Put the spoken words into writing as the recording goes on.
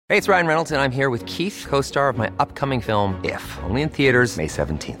Hey, it's Ryan Reynolds, and I'm here with Keith, co-star of my upcoming film, If, only in theaters May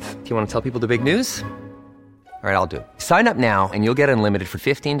 17th. Do you want to tell people the big news? All right, I'll do it. Sign up now and you'll get unlimited for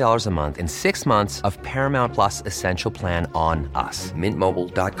 $15 a month and 6 months of Paramount Plus Essential Plan on us.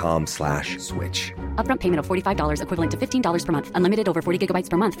 MintMobile.com/switch. Upfront payment of $45 equivalent to $15 per month. Unlimited over 40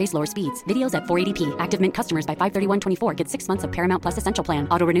 gigabytes per month. Face lower speeds. Videos at 480p. Active Mint customers by 531.24 get 6 months of Paramount Plus Essential Plan.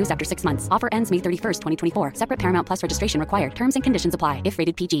 Auto renews after 6 months. Offer ends May 31st, 2024. Separate Paramount Plus registration required. Terms and conditions apply if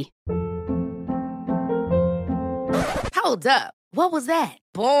rated PG. Hold up. What was that?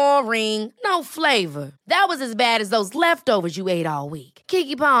 Boring. No flavor. That was as bad as those leftovers you ate all week.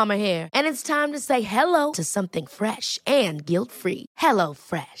 Keke Palmer here, and it's time to say hello to something fresh and guilt-free. Hello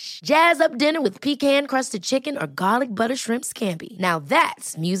Fresh. Jazz up dinner with pecan-crusted chicken or garlic butter shrimp scampi. Now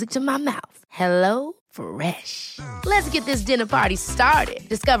that's music to my mouth. Hello Fresh. Let's get this dinner party started.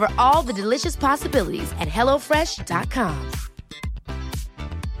 Discover all the delicious possibilities at hellofresh.com.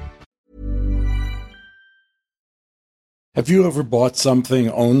 Have you ever bought something,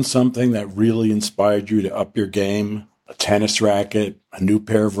 owned something that really inspired you to up your game? A tennis racket, a new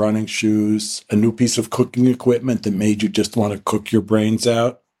pair of running shoes, a new piece of cooking equipment that made you just want to cook your brains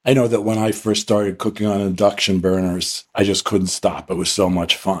out? I know that when I first started cooking on induction burners, I just couldn't stop. It was so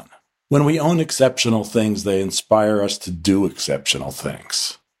much fun. When we own exceptional things, they inspire us to do exceptional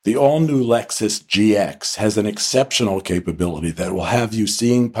things. The all-new Lexus GX has an exceptional capability that will have you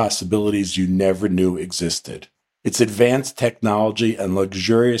seeing possibilities you never knew existed. Its advanced technology and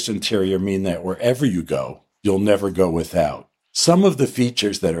luxurious interior mean that wherever you go, you'll never go without. Some of the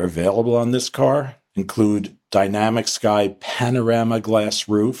features that are available on this car include dynamic sky panorama glass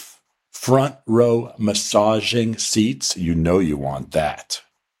roof, front row massaging seats, you know you want that.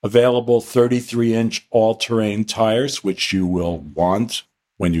 Available 33-inch all-terrain tires, which you will want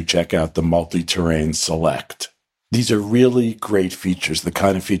when you check out the multi-terrain Select. These are really great features, the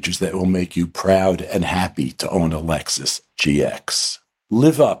kind of features that will make you proud and happy to own a Lexus GX.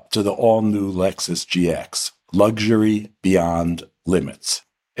 Live up to the all-new Lexus GX. Luxury beyond limits.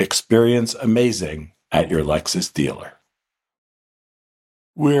 Experience amazing at your Lexus dealer.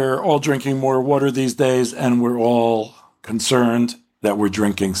 We're all drinking more water these days, and we're all concerned that we're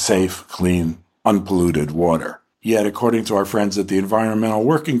drinking safe, clean, unpolluted water. Yet, according to our friends at the Environmental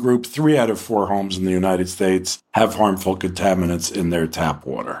Working Group, 3 out of 4 homes in the United States have harmful contaminants in their tap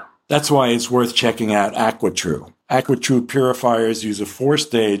water. That's why it's worth checking out AquaTrue. AquaTrue purifiers use a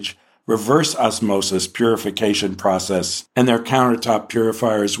 4-stage reverse osmosis purification process, and their countertop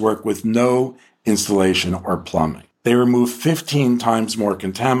purifiers work with no installation or plumbing. They remove 15 times more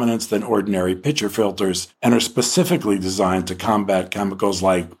contaminants than ordinary pitcher filters and are specifically designed to combat chemicals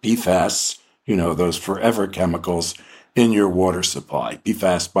like PFAS, you know, those forever chemicals in your water supply.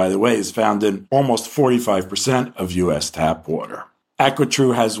 PFAS, by the way, is found in almost 45% of U.S. tap water.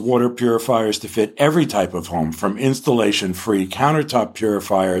 AquaTrue has water purifiers to fit every type of home, from installation-free countertop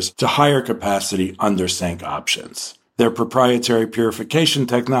purifiers to higher capacity under-sink options. Their proprietary purification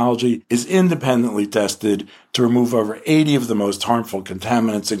technology is independently tested to remove over 80 of the most harmful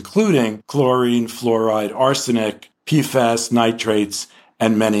contaminants, including chlorine, fluoride, arsenic, PFAS, nitrates,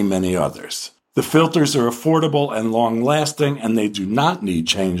 and many, many others. The filters are affordable and long-lasting, and they do not need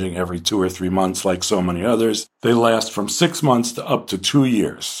changing every 2 or 3 months like so many others. They last from 6 months to up to 2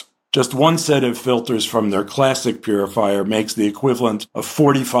 years. Just one set of filters from their classic purifier makes the equivalent of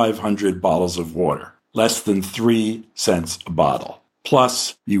 4,500 bottles of water, less than 3 cents a bottle.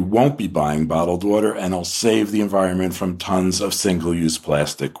 Plus, you won't be buying bottled water, and it'll save the environment from tons of single-use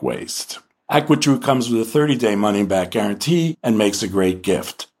plastic waste. AquaTrue comes with a 30-day money-back guarantee and makes a great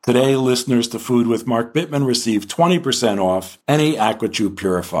gift. Today, listeners to Food with Mark Bittman receive 20% off any AquaTrue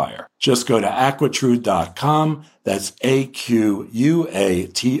purifier. Just go to AquaTrue.com, that's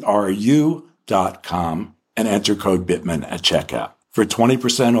AQUATRU.com, and enter code Bittman at checkout. For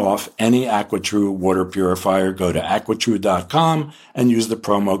 20% off any AquaTrue water purifier, go to AquaTrue.com and use the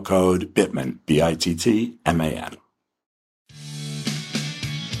promo code Bittman, BITTMAN.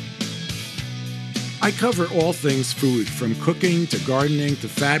 I cover all things food, from cooking to gardening to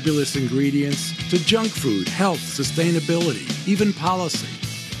fabulous ingredients to junk food, health, sustainability, even policy.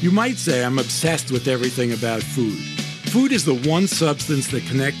 You might say I'm obsessed with everything about food. Food is the one substance that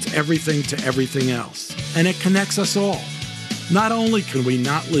connects everything to everything else, and it connects us all. Not only can we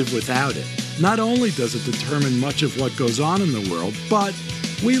not live without it, not only does it determine much of what goes on in the world, but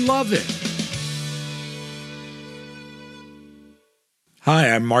we love it.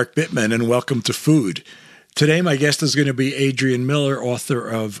 Hi, I'm Mark Bittman, and welcome to Food. Today, my guest is going to be Adrian Miller, author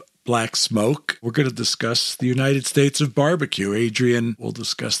of Black Smoke. We're going to discuss the United States of barbecue. Adrian will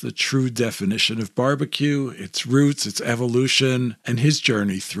discuss the true definition of barbecue, its roots, its evolution, and his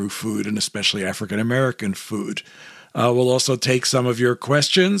journey through food, and especially African-American food. We'll also take some of your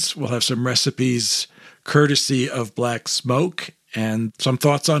questions. We'll have some recipes courtesy of Black Smoke and some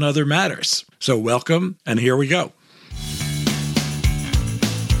thoughts on other matters. So welcome, and here we go.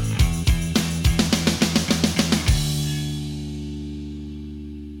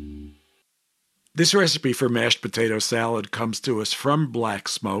 This recipe for mashed potato salad comes to us from Black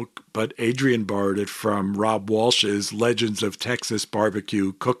Smoke, but Adrian borrowed it from Rob Walsh's Legends of Texas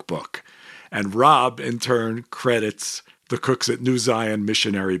Barbecue cookbook. And Rob, in turn, credits the cooks at New Zion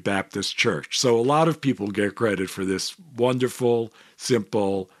Missionary Baptist Church. So a lot of people get credit for this wonderful,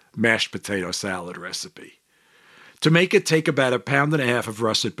 simple mashed potato salad recipe. To make it, take about 1.5 pounds of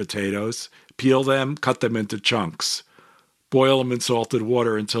russet potatoes, peel them, cut them into chunks. Boil them in salted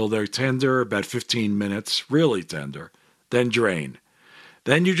water until they're tender, about 15 minutes, really tender. Then drain.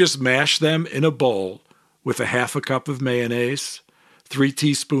 Then you just mash them in a bowl with 1/2 cup of mayonnaise, 3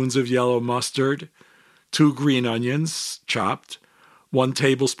 teaspoons of yellow mustard, 2 green onions chopped, 1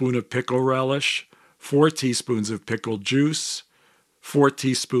 tablespoon of pickle relish, 4 teaspoons of pickled juice, 4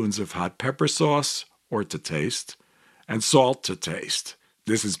 teaspoons of hot pepper sauce, or to taste, and salt to taste.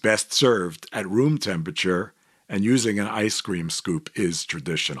 This is best served at room temperature, and using an ice cream scoop is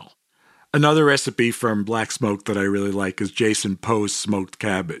traditional. Another recipe from Black Smoke that I really like is Jason Poe's smoked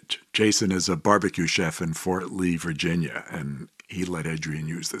cabbage. Jason is a barbecue chef in Fort Lee, Virginia, and he let Adrian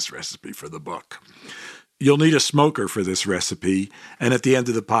use this recipe for the book. You'll need a smoker for this recipe, and at the end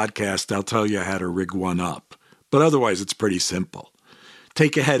of the podcast, I'll tell you how to rig one up. But otherwise, it's pretty simple.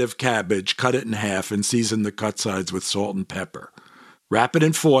 Take a head of cabbage, cut it in half, and season the cut sides with salt and pepper. Wrap it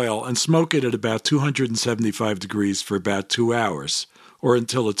in foil and smoke it at about 275 degrees for about 2 hours, or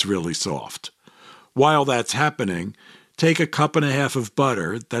until it's really soft. While that's happening, take 1.5 cups of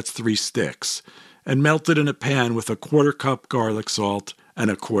butter, that's 3 sticks, and melt it in a pan with 1/4 cup garlic salt and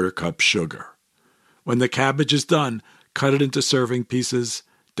 1/4 cup sugar. When the cabbage is done, cut it into serving pieces,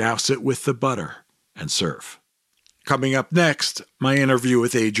 douse it with the butter, and serve. Coming up next, my interview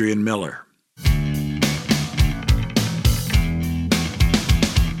with Adrian Miller.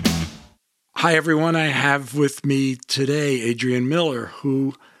 Hi, everyone. I have with me today Adrian Miller,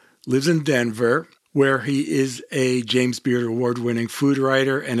 who lives in Denver, where he is a James Beard Award-winning food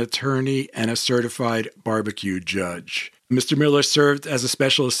writer, an attorney, and a certified barbecue judge. Mr. Miller served as a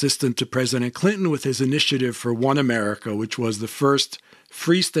special assistant to President Clinton with his initiative for One America, which was the first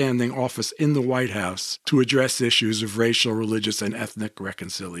freestanding office in the White House to address issues of racial, religious, and ethnic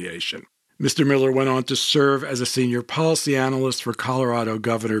reconciliation. Mr. Miller went on to serve as a senior policy analyst for Colorado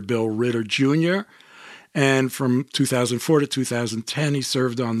Governor Bill Ritter Jr., and from 2004 to 2010, he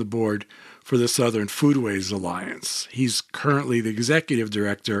served on the board for the Southern Foodways Alliance. He's currently the executive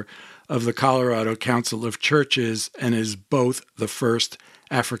director of the Colorado Council of Churches and is both the first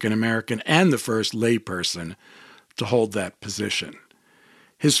African-American and the first layperson to hold that position.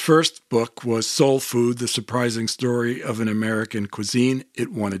 His first book was Soul Food, The Surprising Story of an American Cuisine.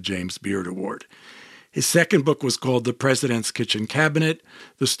 It won a James Beard Award. His second book was called The President's Kitchen Cabinet,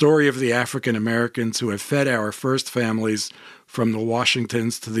 the story of the African Americans who have fed our first families from the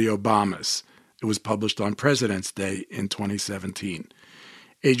Washingtons to the Obamas. It was published on President's Day in 2017.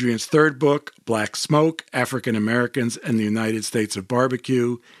 Adrian's third book, Black Smoke, African Americans and the United States of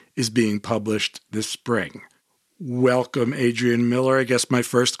Barbecue, is being published this spring. Welcome, Adrian Miller. I guess my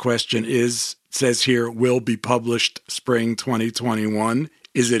first question is, it says here, will be published spring 2021.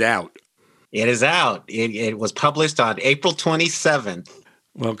 Is it out? It is out. It was published on April 27th.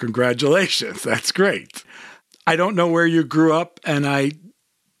 Well, congratulations. That's great. I don't know where you grew up, and I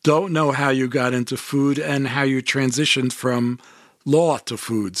don't know how you got into food and how you transitioned from law to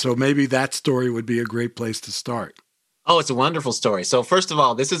food. So maybe that story would be a great place to start. Oh, it's a wonderful story. So first of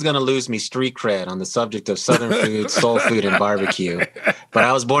all, this is going to lose me street cred on the subject of Southern food, soul food, and barbecue. But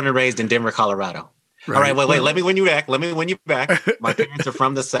I was born and raised in Denver, Colorado. Right. All right, wait. Let me win you back. My parents are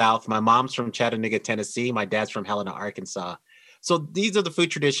from the South. My mom's from Chattanooga, Tennessee. My dad's from Helena, Arkansas. So these are the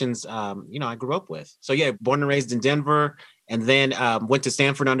food traditions, I grew up with. So yeah, born and raised in Denver, and then went to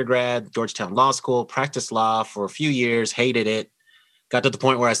Stanford undergrad, Georgetown Law School, practiced law for a few years, hated it. Got to the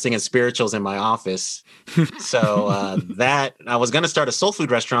point where I was singing spirituals in my office. So that I was going to start a soul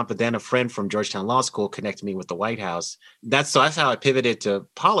food restaurant, but then a friend from Georgetown Law School connected me with the White House. That's how I pivoted to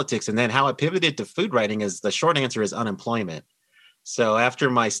politics. And then how I pivoted to food writing is the short answer is unemployment. So after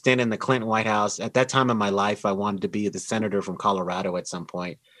my stint in the Clinton White House, at that time in my life, I wanted to be the senator from Colorado at some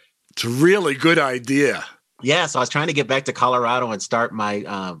point. It's a really good idea. Yeah, so I was trying to get back to Colorado and start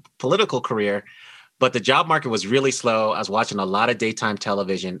my political career, but the job market was really slow. I was watching a lot of daytime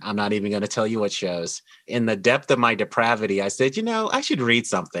television. I'm not even going to tell you what shows. In the depth of my depravity, I said, I should read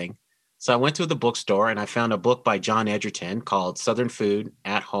something. So I went to the bookstore and I found a book by John Edgerton called Southern Food,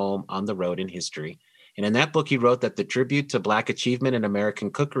 At Home, On the Road in History. And in that book, he wrote that the tribute to Black achievement in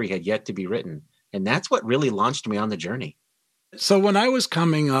American cookery had yet to be written. And that's what really launched me on the journey. So when I was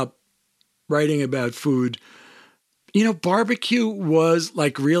coming up writing about food, barbecue was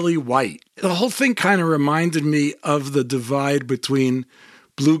like really white. The whole thing kind of reminded me of the divide between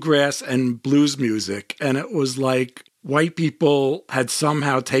bluegrass and blues music. And it was like white people had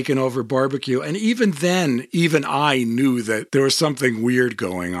somehow taken over barbecue. And even then, even I knew that there was something weird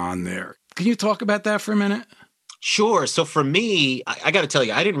going on there. Can you talk about that for a minute? Sure. So for me, I got to tell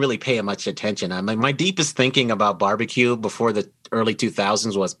you, I didn't really pay much attention. I mean, my deepest thinking about barbecue before the early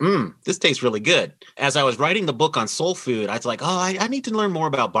 2000s was, this tastes really good. As I was writing the book on soul food, I was like, I need to learn more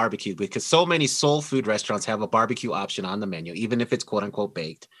about barbecue because so many soul food restaurants have a barbecue option on the menu, even if it's quote unquote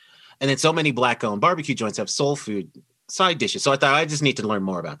baked. And then so many Black-owned barbecue joints have soul food side dishes. So I thought I just need to learn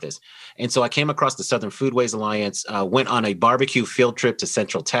more about this. And so I came across the Southern Foodways Alliance, went on a barbecue field trip to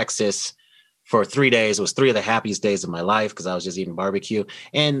Central Texas for 3 days. It was 3 of the happiest days of my life because I was just eating barbecue.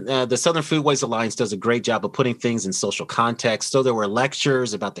 And the Southern Foodways Alliance does a great job of putting things in social context. So there were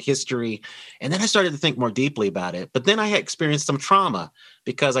lectures about the history. And then I started to think more deeply about it. But then I had experienced some trauma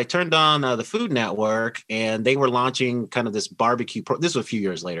because I turned on the Food Network and they were launching kind of this barbecue. This was a few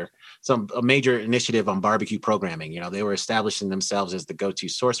years later, a major initiative on barbecue programming. They were establishing themselves as the go-to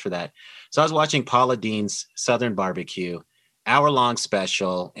source for that. So I was watching Paula Deen's Southern Barbecue, hour-long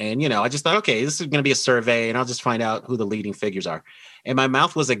special. And, I just thought, okay, this is going to be a survey and I'll just find out who the leading figures are. And my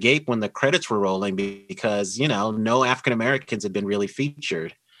mouth was agape when the credits were rolling because, no African-Americans had been really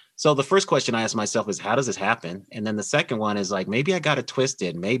featured. So the first question I asked myself is, how does this happen? And then the second one is like, maybe I got it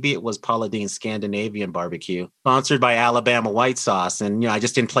twisted. Maybe it was Paula Deen's Scandinavian barbecue sponsored by Alabama white sauce. And, I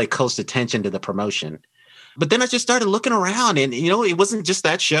just didn't pay close attention to the promotion. But then I just started looking around and, it wasn't just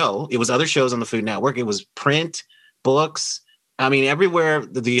that show. It was other shows on the Food Network. It was print, books. I mean, everywhere,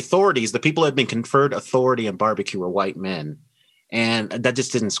 the authorities, the people who had been conferred authority in barbecue were white men. And that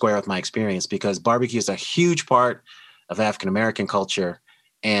just didn't square with my experience because barbecue is a huge part of African-American culture.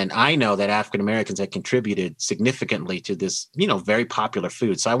 And I know that African-Americans had contributed significantly to this, very popular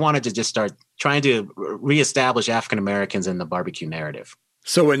food. So I wanted to just start trying to reestablish African-Americans in the barbecue narrative.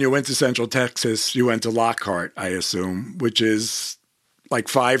 So when you went to Central Texas, you went to Lockhart, I assume, which is like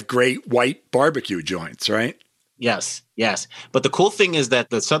 5 great white barbecue joints, right? Yes. But the cool thing is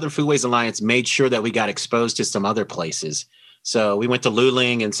that the Southern Foodways Alliance made sure that we got exposed to some other places. So we went to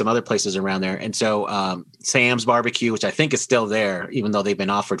Luling and some other places around there. And so Sam's Barbecue, which I think is still there, even though they've been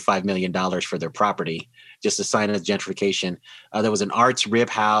offered $5 million for their property, just a sign of gentrification. There was an Arts Rib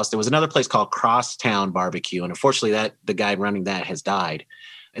House. There was another place called Crosstown Barbecue. And unfortunately, the guy running that has died.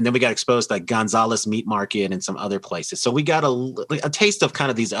 And then we got exposed to like Gonzales Meat Market and some other places. So we got a taste of kind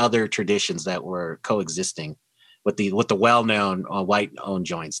of these other traditions that were coexisting with the well-known white-owned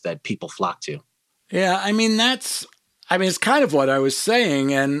joints that people flock to. Yeah, it's kind of what I was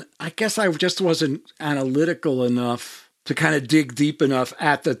saying, and I guess I just wasn't analytical enough to kind of dig deep enough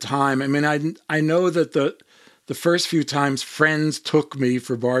at the time. I mean, I know that the first few times friends took me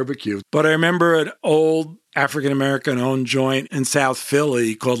for barbecue, but I remember an old African-American-owned joint in South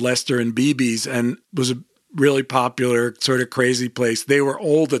Philly called Lester and Beebe's, and was a really popular, sort of crazy place. They were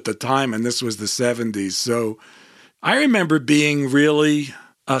old at the time, and this was the 70s, so I remember being really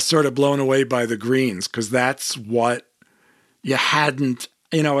sort of blown away by the greens because that's what you hadn't,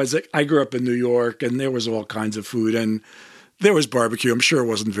 I grew up in New York and there was all kinds of food and there was barbecue. I'm sure it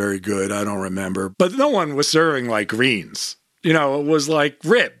wasn't very good. I don't remember. But no one was serving like greens. It was like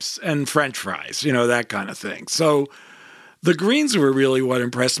ribs and French fries, that kind of thing. So the greens were really what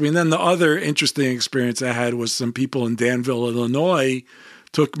impressed me. And then the other interesting experience I had was some people in Danville, Illinois,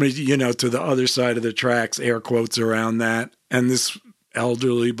 took me, to the other side of the tracks, air quotes around that. And this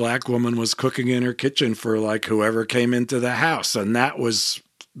elderly Black woman was cooking in her kitchen for like whoever came into the house. And that was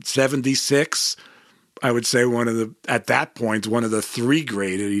 76. I would say at that point, one of the 3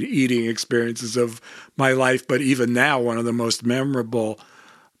 great eating experiences of my life. But even now, one of the most memorable.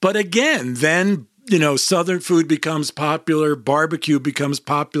 But again, then, Southern food becomes popular, barbecue becomes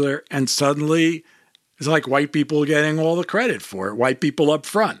popular, and suddenly it's like white people getting all the credit for it, white people up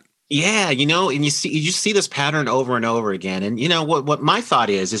front. Yeah, and you see this pattern over and over again. And what my thought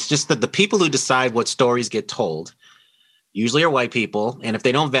is just that the people who decide what stories get told usually are white people. And if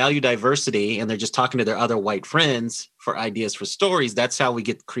they don't value diversity and they're just talking to their other white friends for ideas for stories, that's how we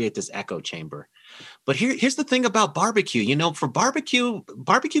create this echo chamber. But here's the thing about barbecue. For barbecue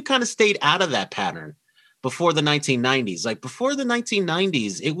kind of stayed out of that pattern before the 1990s. Like before the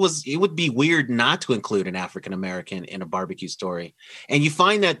 1990s, it would be weird not to include an African American in a barbecue story. And you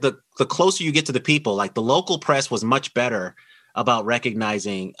find that the closer you get to the people, like the local press was much better about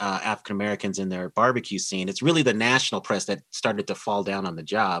recognizing African Americans in their barbecue scene. It's really the national press that started to fall down on the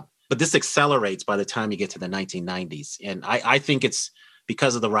job. But this accelerates by the time you get to the 1990s. And I think it's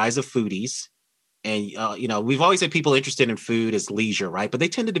because of the rise of foodies. And, we've always had people interested in food as leisure, right? But they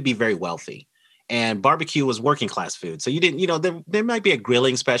tended to be very wealthy. And barbecue was working class food. So you didn't, there might be a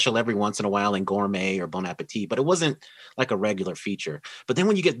grilling special every once in a while in Gourmet or Bon Appetit, but it wasn't like a regular feature. But then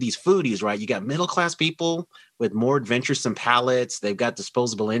when you get these foodies, right, you got middle class people with more adventuresome palates. They've got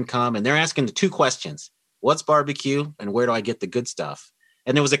disposable income, and they're asking the two questions: what's barbecue and where do I get the good stuff?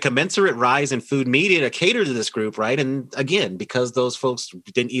 And there was a commensurate rise in food media to cater to this group, right? And again, because those folks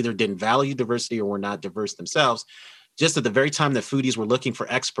didn't value diversity or were not diverse themselves, just at the very time that foodies were looking for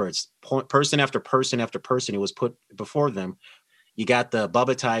experts, person after person after person who was put before them, you got the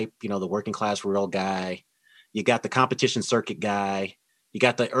Bubba type, the working class rural guy. You got the competition circuit guy. You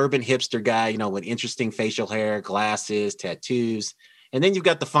got the urban hipster guy, with interesting facial hair, glasses, tattoos. And then you've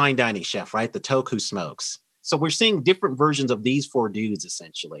got the fine dining chef, right? The toke who smokes. So we're seeing different versions of these four dudes,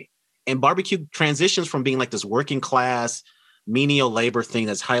 essentially. And barbecue transitions from being like this working class, menial labor thing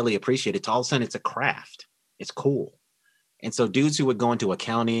that's highly appreciated to all of a sudden it's a craft. It's cool. And so dudes who would go into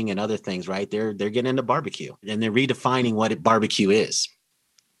accounting and other things, right, they're getting into barbecue. And they're redefining what barbecue is.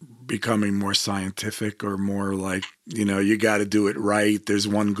 Becoming more scientific, or more like, you got to do it right. There's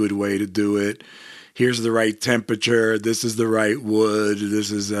one good way to do it. Here's the right temperature. This is the right wood.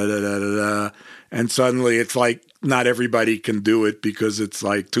 This is da-da-da-da-da. And suddenly it's like not everybody can do it because it's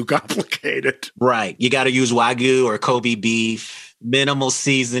like too complicated. Right. You got to use Wagyu or Kobe beef, minimal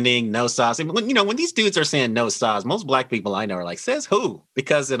seasoning, no sauce. And when these dudes are saying no sauce, most Black people I know are like, says who?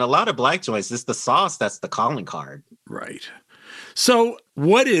 Because in a lot of Black joints, it's the sauce that's the calling card. Right. So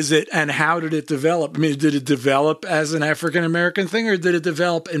what is it and how did it develop? I mean, did it develop as an African-American thing, or did it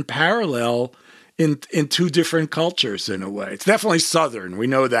develop in parallel in two different cultures in a way? It's definitely Southern. We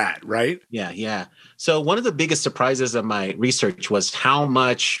know that, right? Yeah. So one of the biggest surprises of my research was how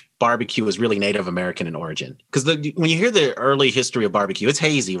much barbecue was really Native American in origin. Because when you hear the early history of barbecue, it's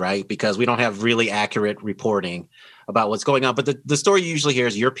hazy, right? Because we don't have really accurate reporting about what's going on. But the story you usually hear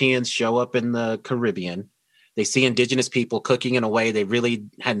is Europeans show up in the Caribbean. They see indigenous people cooking in a way they really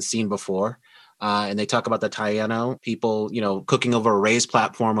hadn't seen before. And they talk about the Taino people, cooking over a raised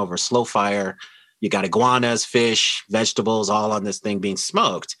platform over slow fire. You got iguanas, fish, vegetables, all on this thing being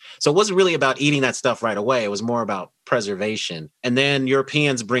smoked. So it wasn't really about eating that stuff right away. It was more about preservation. And then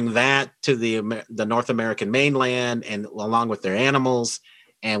Europeans bring that to the North American mainland, and along with their animals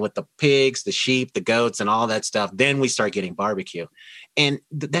and with the pigs, the sheep, the goats, and all that stuff, then we start getting barbecue. And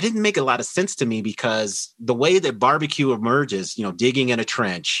that didn't make a lot of sense to me, because the way that barbecue emerges, digging in a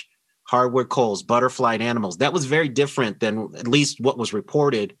trench, hardwood coals, butterflied animals, that was very different than at least what was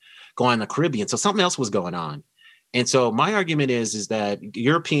reported going in the Caribbean. So something else was going on. And so my argument is that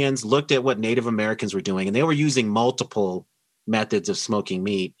Europeans looked at what Native Americans were doing, and they were using multiple methods of smoking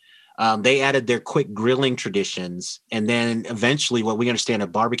meat. They added their quick grilling traditions. And then eventually what we understand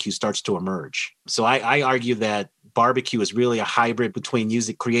of barbecue starts to emerge. So I argue that barbecue is really a hybrid between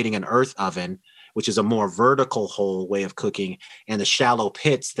creating an earth oven, which is a more vertical whole way of cooking, and the shallow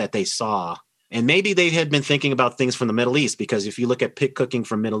pits that they saw. And maybe they had been thinking about things from the Middle East, because if you look at pit cooking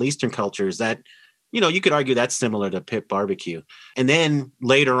from Middle Eastern cultures, that, you could argue that's similar to pit barbecue. And then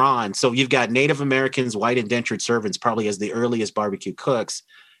later on, so you've got Native Americans, white indentured servants, probably as the earliest barbecue cooks,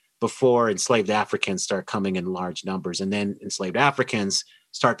 before enslaved Africans start coming in large numbers. And then enslaved Africans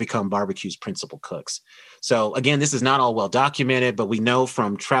start become barbecue's principal cooks. So again, this is not all well documented, but we know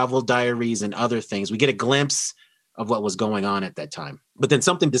from travel diaries and other things, we get a glimpse of what was going on at that time. But then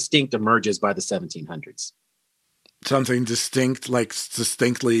something distinct emerges by the 1700s. Something distinct, like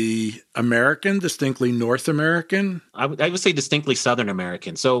distinctly American, distinctly North American? I would say distinctly Southern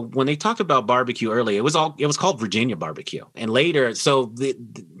American. So when they talked about barbecue earlier, it was called Virginia barbecue. And later, so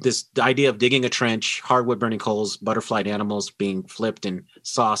this idea of digging a trench, hardwood burning coals, butterflied animals being flipped and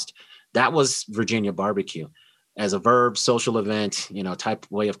sauced, that was Virginia barbecue as a verb, social event, type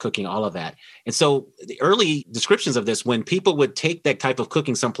way of cooking, all of that. And so the early descriptions of this, when people would take that type of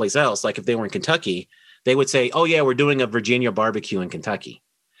cooking someplace else, like if they were in Kentucky, they would say, oh yeah, we're doing a Virginia barbecue in Kentucky.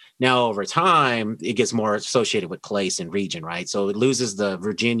 Now, over time, it gets more associated with place and region, right? So it loses the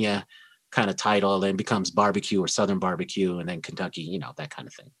Virginia kind of title and becomes barbecue or Southern barbecue, and then Kentucky, that kind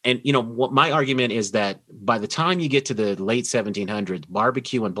of thing. And, what my argument is that by the time you get to the late 1700s,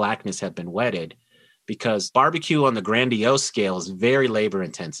 barbecue and blackness have been wedded, because barbecue on the grandiose scale is very labor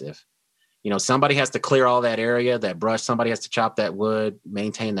intensive. Somebody has to clear all that area, that brush, somebody has to chop that wood,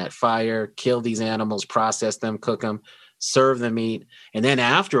 maintain that fire, kill these animals, process them, cook them, serve the meat. And then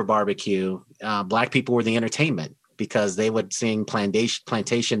after barbecue, Black people were the entertainment, because they would sing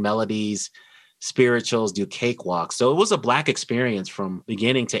plantation melodies, spirituals, do cakewalks. So it was a Black experience from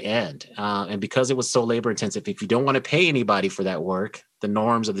beginning to end. And because it was so labor intensive, if you don't want to pay anybody for that work, the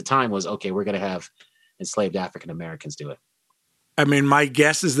norms of the time was, okay, we're going to have enslaved African Americans do it. I mean, my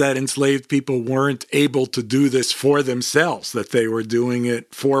guess is that enslaved people weren't able to do this for themselves, that they were doing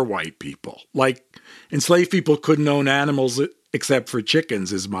it for white people. Like, enslaved people couldn't own animals except for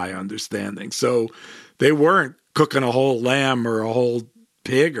chickens, is my understanding. So they weren't cooking a whole lamb or a whole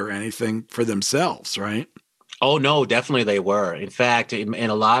pig or anything for themselves, right? Oh, no, definitely they were. In fact, in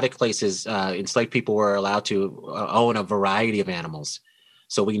a lot of places, enslaved people were allowed to own a variety of animals.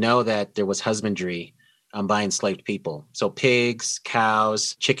 So we know that there was husbandry by enslaved people. So pigs,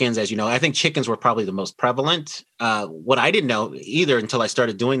 cows, chickens, as you know. I think chickens were probably the most prevalent. What I didn't know either until I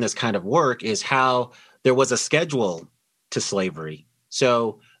started doing this kind of work is how there was a schedule to slavery.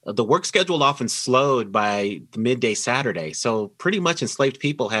 So the work schedule often slowed by the midday Saturday. So pretty much enslaved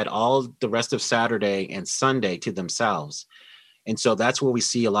people had all the rest of Saturday and Sunday to themselves. And so that's where we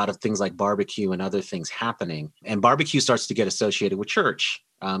see a lot of things like barbecue and other things happening. And barbecue starts to get associated with church.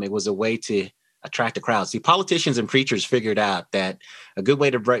 It was a way to attract a crowd. See, politicians and preachers figured out that a good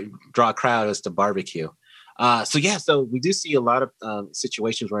way to draw a crowd is to barbecue. So we do see a lot of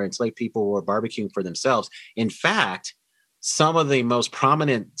situations where enslaved people were barbecuing for themselves. In fact, some of the most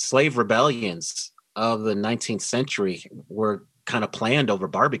prominent slave rebellions of the 19th century were kind of planned over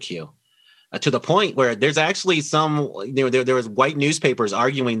barbecue, to the point where there's actually there was white newspapers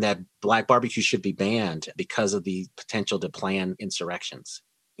arguing that Black barbecue should be banned because of the potential to plan insurrections.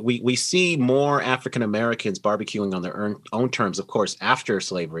 We see more African Americans barbecuing on their own terms, of course, after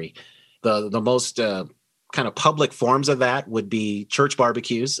slavery. The most kind of public forms of that would be church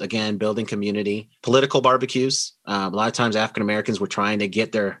barbecues, again, building community, political barbecues. A lot of times African Americans were trying to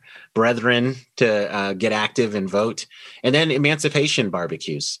get their brethren to get active and vote. And then emancipation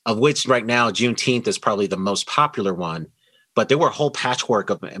barbecues, of which right now Juneteenth is probably the most popular one. But there were a whole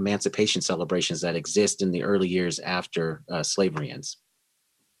patchwork of emancipation celebrations that exist in the early years after slavery ends.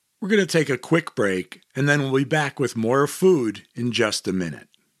 We're going to take a quick break, and then we'll be back with more food in just a minute.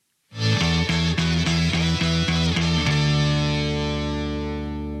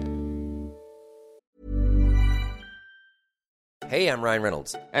 Hey, I'm Ryan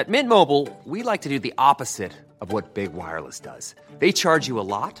Reynolds. At Mint Mobile, we like to do the opposite of what Big Wireless does. They charge you a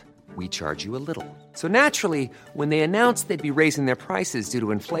lot, we charge you a little. So naturally, when they announced they'd be raising their prices due to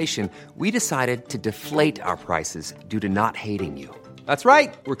inflation, we decided to deflate our prices due to not hating you. That's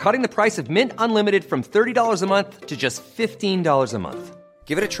right. We're cutting the price of Mint Unlimited from $30 a month to just $15 a month.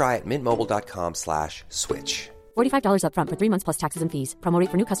 Give it a try at mintmobile.com/switch. $45 up front for 3 months plus taxes and fees. Promo rate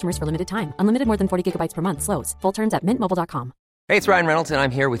for new customers for limited time. Unlimited more than 40 gigabytes per month slows. Full terms at mintmobile.com. Hey, it's Ryan Reynolds, and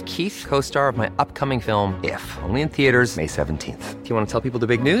I'm here with Keith, co-star of my upcoming film, If, only in theaters May 17th. Do you want to tell people the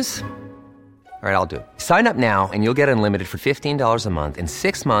big news? All right, I'll do it. Sign up now and you'll get unlimited for $15 a month and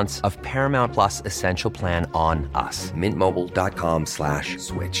 6 months of Paramount Plus Essential Plan on us.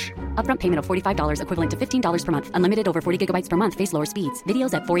 mintmobile.com/switch. Upfront payment of $45 equivalent to $15 per month. Unlimited over 40 gigabytes per month. Face lower speeds.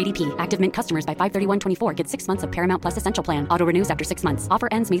 Videos at 480p. Active Mint customers by 531.24 get 6 months of Paramount Plus Essential Plan. Auto renews after 6 months. Offer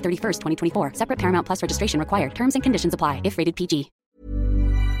ends May 31st, 2024. Separate Paramount Plus registration required. Terms and conditions apply if rated PG.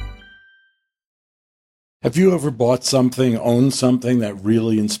 Have you ever bought something, owned something that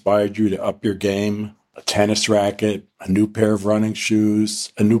really inspired you to up your game? A tennis racket, a new pair of running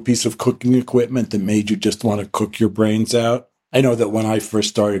shoes, a new piece of cooking equipment that made you just want to cook your brains out? I know that when I first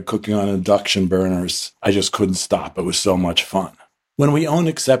started cooking on induction burners, I just couldn't stop. It was so much fun. When we own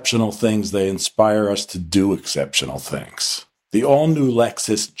exceptional things, they inspire us to do exceptional things. The all-new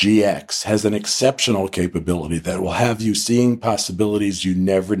Lexus GX has an exceptional capability that will have you seeing possibilities you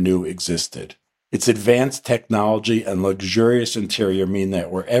never knew existed. Its advanced technology and luxurious interior mean that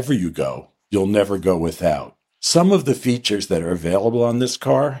wherever you go, you'll never go without. Some of the features that are available on this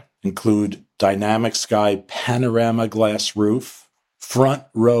car include dynamic sky panorama glass roof, front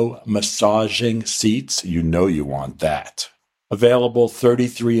row massaging seats, you know you want that. Available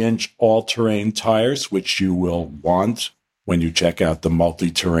 33-inch all-terrain tires, which you will want when you check out the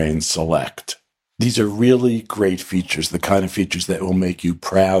multi-terrain Select. These are really great features, the kind of features that will make you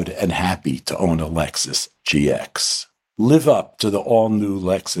proud and happy to own a Lexus GX. Live up to the all-new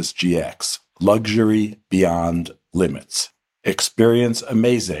Lexus GX. Luxury beyond limits. Experience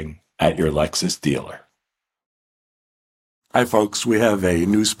amazing at your Lexus dealer. Hi, folks. We have a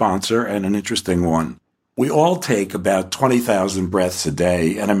new sponsor and an interesting one. We all take about 20,000 breaths a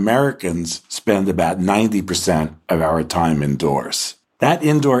day, and Americans spend about 90% of our time indoors. That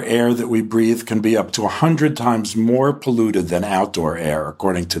indoor air that we breathe can be up to 100 times more polluted than outdoor air,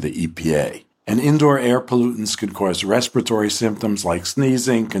 according to the EPA. And indoor air pollutants can cause respiratory symptoms like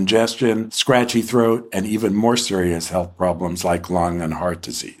sneezing, congestion, scratchy throat, and even more serious health problems like lung and heart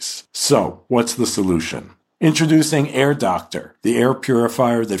disease. So, what's the solution? Introducing Air Doctor, the air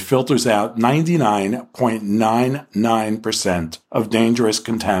purifier that filters out 99.99% of dangerous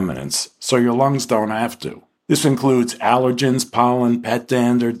contaminants, so your lungs don't have to. This includes allergens, pollen, pet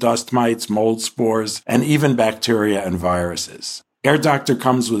dander, dust mites, mold spores, and even bacteria and viruses. Air Doctor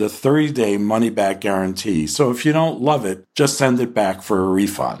comes with a 30-day money-back guarantee, so if you don't love it, just send it back for a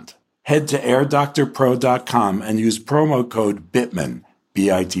refund. Head to airdoctorpro.com and use promo code BITTMAN,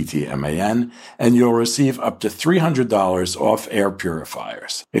 BITTMAN, and you'll receive up to $300 off air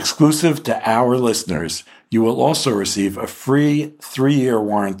purifiers. Exclusive to our listeners, you will also receive a free 3-year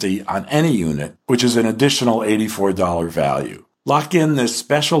warranty on any unit, which is an additional $84 value. Lock in this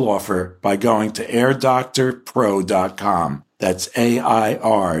special offer by going to airdoctorpro.com. That's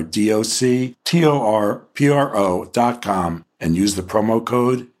airdoctorpro.com and use the promo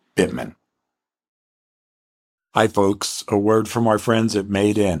code BITTMAN. Hi, folks. A word from our friends at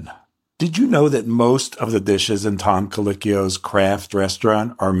Made In. Did you know that most of the dishes in Tom Colicchio's craft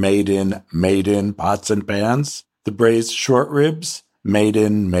restaurant are made in pots and pans? The braised short ribs? Made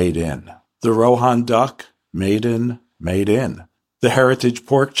in. The Rohan duck? Made in. The heritage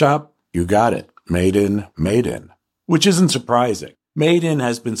pork chop? You got it. Made in. Which isn't surprising. Made In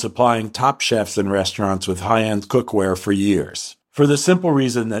has been supplying top chefs and restaurants with high-end cookware for years, for the simple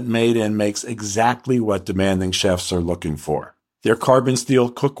reason that Made In makes exactly what demanding chefs are looking for. Their carbon steel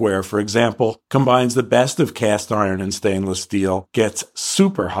cookware, for example, combines the best of cast iron and stainless steel, gets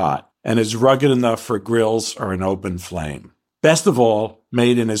super hot, and is rugged enough for grills or an open flame. Best of all,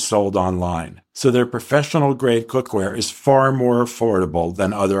 Made In is sold online, so their professional-grade cookware is far more affordable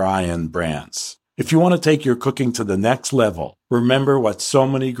than other high-end brands. If you want to take your cooking to the next level, remember what so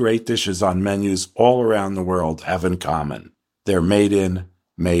many great dishes on menus all around the world have in common. They're made in.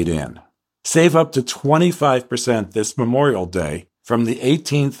 Save up to 25% this Memorial Day from the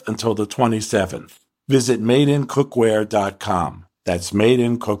 18th until the 27th. Visit madeincookware.com. That's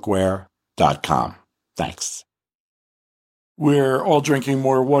madeincookware.com. Thanks. We're all drinking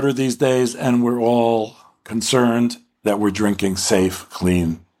more water these days, and we're all concerned that we're drinking safe,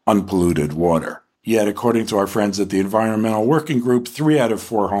 clean, unpolluted water. Yet, according to our friends at the Environmental Working Group, 3 out of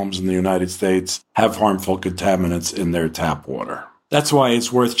 4 homes in the United States have harmful contaminants in their tap water. That's why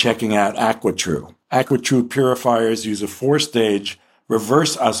it's worth checking out AquaTrue. AquaTrue purifiers use a 4-stage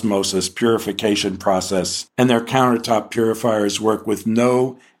reverse osmosis purification process, and their countertop purifiers work with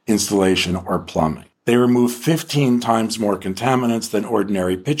no installation or plumbing. They remove 15 times more contaminants than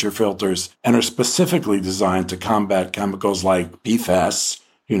ordinary pitcher filters and are specifically designed to combat chemicals like PFAS,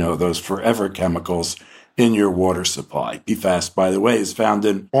 those forever chemicals, in your water supply. PFAS, by the way, is found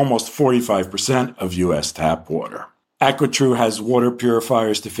in almost 45% of U.S. tap water. AquaTrue has water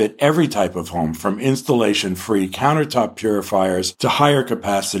purifiers to fit every type of home, from installation-free countertop purifiers to higher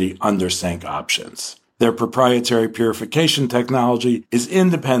capacity under-sink options. Their proprietary purification technology is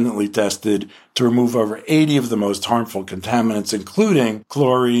independently tested to remove over 80 of the most harmful contaminants, including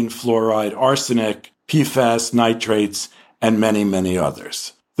chlorine, fluoride, arsenic, PFAS, nitrates, and many, many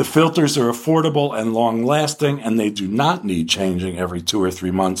others. The filters are affordable and long-lasting, and they do not need changing every 2 or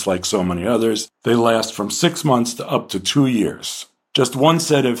 3 months like so many others. They last from 6 months to up to 2 years. Just one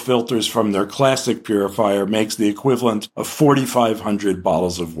set of filters from their classic purifier makes the equivalent of 4,500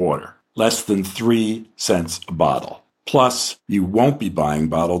 bottles of water, less than 3 cents a bottle. Plus, you won't be buying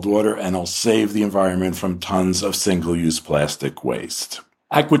bottled water, and it'll save the environment from tons of single-use plastic waste.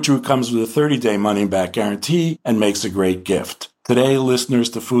 AquaTrue comes with a 30-day money-back guarantee and makes a great gift. Today, listeners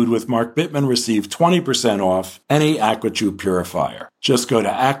to Food with Mark Bittman receive 20% off any AquaTrue purifier. Just go to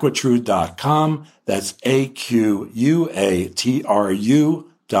AquaTrue.com, that's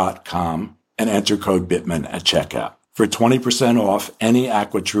AQUATRU.com, and enter code Bittman at checkout. For 20% off any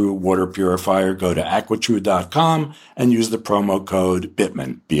AquaTrue water purifier, go to AquaTrue.com and use the promo code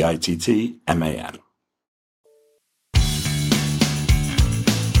Bittman, BITTMAN.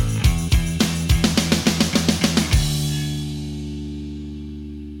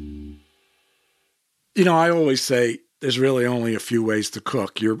 I always say there's really only a few ways to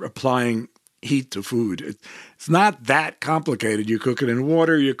cook. You're applying heat to food. It's not that complicated. You cook it in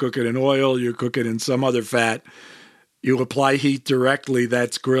water, you cook it in oil, you cook it in some other fat. You apply heat directly,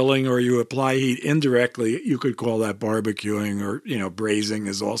 that's grilling, or you apply heat indirectly, you could call that barbecuing, or, braising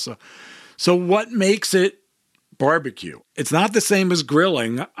is also. So what makes it barbecue? It's not the same as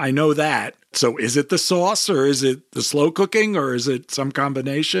grilling. I know that. So is it the sauce, or is it the slow cooking, or is it some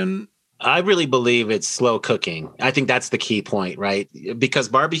combination? I really believe it's slow cooking. I think that's the key point, right? Because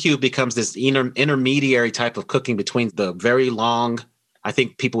barbecue becomes this intermediary type of cooking between the very long, I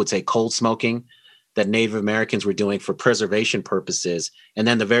think people would say cold smoking, that Native Americans were doing for preservation purposes, and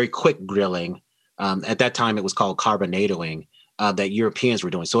then the very quick grilling. At that time, it was called carbonatoing, that Europeans were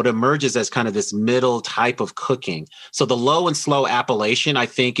doing. So it emerges as kind of this middle type of cooking. So the low and slow appellation, I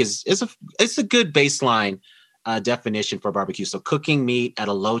think, is a good baseline definition for barbecue. So cooking meat at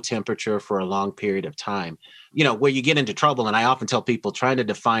a low temperature for a long period of time. Where you get into trouble, and I often tell people, trying to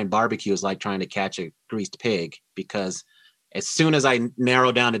define barbecue is like trying to catch a greased pig, because as soon as I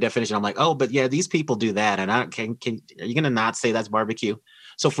narrow down the definition, I'm like, oh, but yeah, these people do that. And are you going to not say that's barbecue?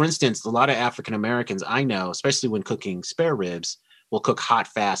 So for instance, a lot of African Americans I know, especially when cooking spare ribs, will cook hot,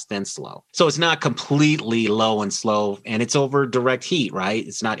 fast, then slow. So it's not completely low and slow, and it's over direct heat, right?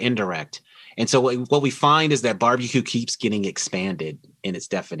 It's not indirect. And so what we find is that barbecue keeps getting expanded in its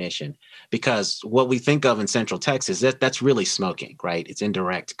definition, because what we think of in Central Texas, that's really smoking, right? It's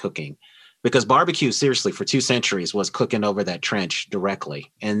indirect cooking. Because barbecue, seriously, for 2 centuries was cooking over that trench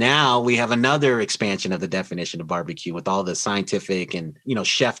directly. And now we have another expansion of the definition of barbecue with all the scientific and,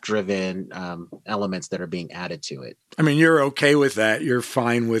 chef-driven elements that are being added to it. I mean, you're okay with that? You're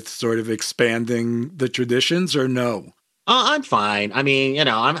fine with sort of expanding the traditions, or no? I'm fine. I mean,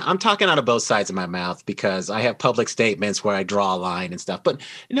 I'm talking out of both sides of my mouth, because I have public statements where I draw a line and stuff. But,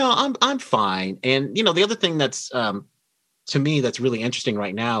 I'm fine. And, the other thing that's to me that's really interesting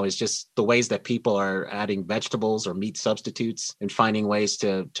right now is just the ways that people are adding vegetables or meat substitutes and finding ways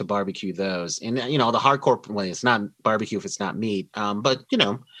to barbecue those. And, the hardcore way, it's not barbecue if it's not meat. But,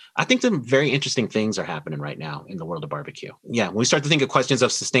 I think some very interesting things are happening right now in the world of barbecue. Yeah, when we start to think of questions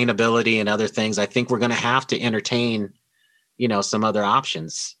of sustainability and other things, I think we're going to have to entertain some other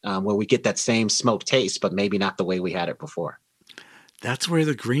options where we get that same smoke taste, but maybe not the way we had it before. That's where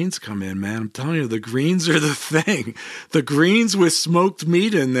the greens come in, man. I'm telling you, the greens are the thing. The greens with smoked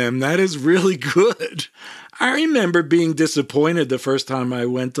meat in them, that is really good. I remember being disappointed the first time I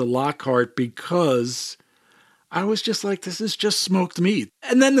went to Lockhart, because I was just like, this is just smoked meat.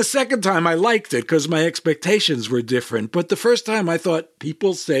 And then the second time I liked it because my expectations were different. But the first time I thought,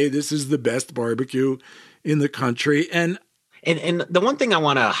 people say this is the best barbecue in the country. And the one thing I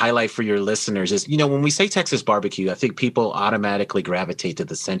want to highlight for your listeners is, when we say Texas barbecue, I think people automatically gravitate to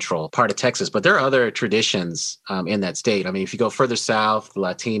the central part of Texas, but there are other traditions in that state. I mean, if you go further south,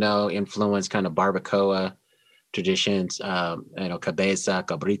 Latino influence kind of barbacoa traditions, cabeza,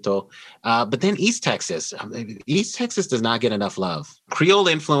 cabrito. But then East Texas does not get enough love. Creole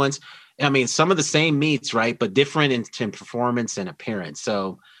influence. I mean, some of the same meats, right, but different in performance and appearance.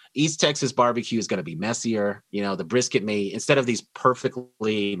 So East Texas barbecue is going to be messier. The brisket instead of these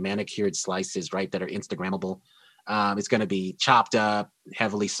perfectly manicured slices, right, that are Instagrammable, it's going to be chopped up,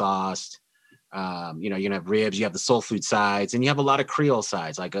 heavily sauced. You're going to have ribs, you have the soul food sides, and you have a lot of Creole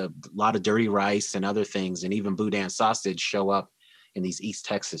sides, like a lot of dirty rice and other things, and even boudin sausage show up in these East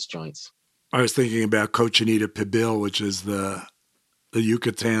Texas joints. I was thinking about cochinita pibil, which is the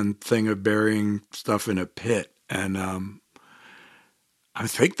Yucatan thing of burying stuff in a pit. And I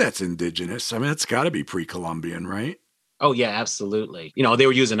think that's indigenous. I mean, it's got to be pre-Columbian, right? Oh, yeah, absolutely. They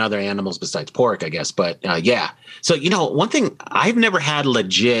were using other animals besides pork, I guess. But yeah. So, one thing, I've never had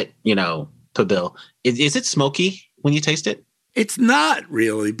legit, pibil. Is it smoky when you taste it? It's not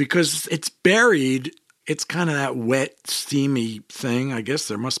really, because it's buried. It's kind of that wet, steamy thing. I guess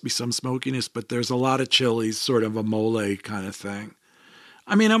there must be some smokiness, but there's a lot of chilies, sort of a mole kind of thing.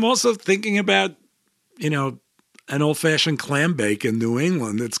 I mean, I'm also thinking about, an old-fashioned clam bake in New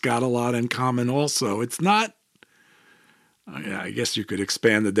England that's got a lot in common also. It's not, I guess you could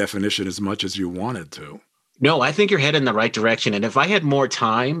expand the definition as much as you wanted to. No, I think you're headed in the right direction. And if I had more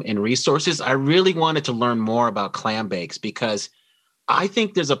time and resources, I really wanted to learn more about clam bakes, because I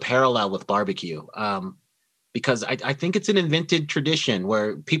think there's a parallel with barbecue. Because I think it's an invented tradition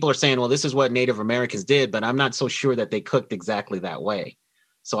where people are saying, well, this is what Native Americans did, but I'm not so sure that they cooked exactly that way.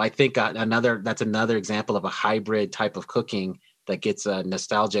 So I think that's another example of a hybrid type of cooking that gets a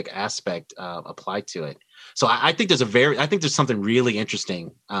nostalgic aspect applied to it. So I think there's something really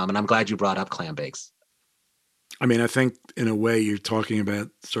interesting, and I'm glad you brought up clam bakes. I mean, I think in a way you're talking about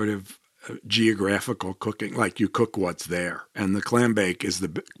sort of geographical cooking, like you cook what's there, and the clam bake is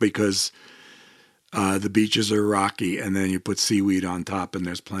because The beaches are rocky, and then you put seaweed on top, and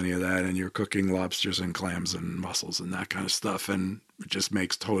there's plenty of that, and you're cooking lobsters and clams and mussels and that kind of stuff, and it just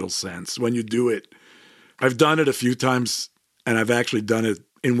makes total sense. When you do it, I've done it a few times, and I've actually done it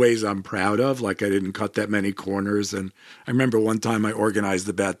in ways I'm proud of, like I didn't cut that many corners, and I remember one time I organized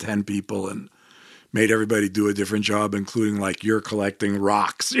about 10 people and made everybody do a different job, including like you're collecting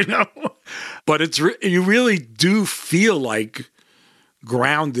rocks, you know? But you really do feel like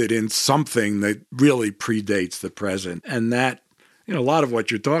grounded in something that really predates the present. And that, you know, a lot of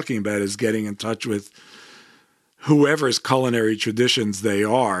what you're talking about is getting in touch with whoever's culinary traditions they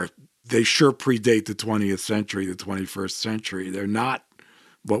are. They sure predate the 20th century, the 21st century. They're not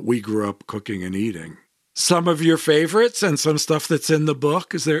what we grew up cooking and eating. Some of your favorites and some stuff that's in the book,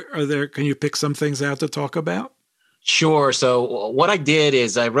 can you pick some things out to talk about? Sure. So what I did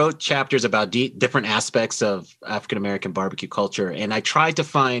is I wrote chapters about different aspects of African-American barbecue culture, and I tried to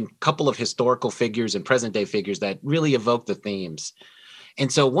find a couple of historical figures and present-day figures that really evoke the themes. And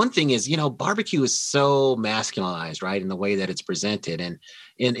so one thing is, you know, barbecue is so masculinized, right, in the way that it's presented. And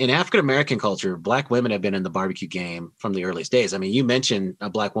in African-American culture, Black women have been in the barbecue game from the earliest days. I mean, you mentioned a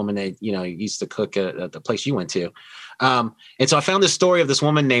Black woman that, you know, used to cook at the place you went to. And so I found this story of this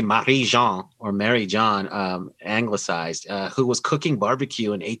woman named Mary John, anglicized, who was cooking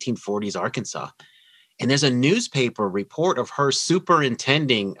barbecue in 1840s Arkansas. And there's a newspaper report of her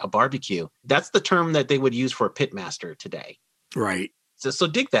superintending a barbecue. That's the term that they would use for a pitmaster today. Right. So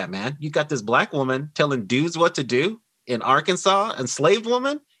dig that, man. You got this Black woman telling dudes what to do in Arkansas, enslaved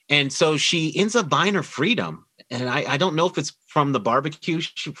woman. And so she ends up buying her freedom. And I don't know if it's from the barbecue,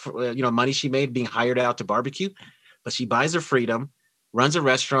 money she made being hired out to barbecue, but she buys her freedom, runs a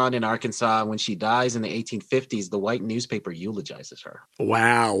restaurant in Arkansas. When she dies in the 1850s, the white newspaper eulogizes her.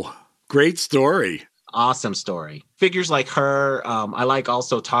 Wow. Great story. Awesome story. Figures like her. I like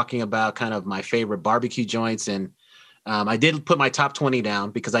also talking about kind of my favorite barbecue joints. And I did put my top 20 down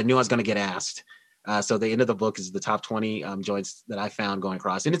because I knew I was going to get asked. So the end of the book is the top 20 joints that I found going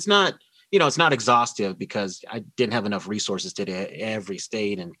across. And it's not exhaustive because I didn't have enough resources to every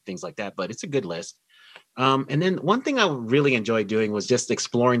state and things like that, but it's a good list. And then one thing I really enjoyed doing was just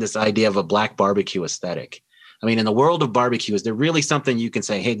exploring this idea of a Black barbecue aesthetic. I mean, in the world of barbecue, is there really something you can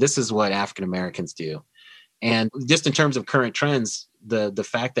say, hey, this is what African Americans do? And just in terms of current trends, the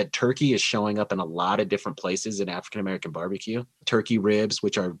fact that turkey is showing up in a lot of different places in African-American barbecue. Turkey ribs,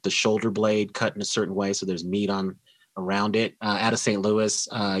 which are the shoulder blade cut in a certain way, so there's meat on around it. Out of St. Louis,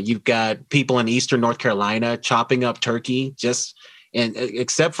 you've got people in Eastern North Carolina chopping up turkey and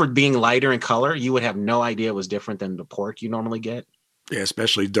except for being lighter in color, you would have no idea it was different than the pork you normally get. Yeah,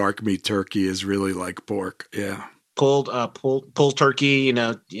 especially dark meat turkey is really like pork. Yeah. Pulled turkey,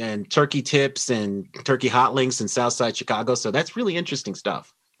 and turkey tips and turkey hot links in Southside Chicago. So that's really interesting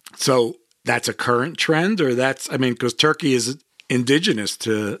stuff. So that's a current trend, or because turkey is indigenous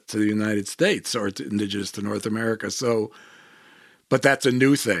to the United States, or it's indigenous to North America. So, but that's a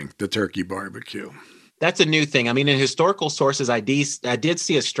new thing, the turkey barbecue. That's a new thing. I mean, in historical sources, I did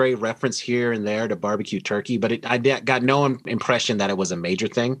see a stray reference here and there to barbecue turkey, but I got no impression that it was a major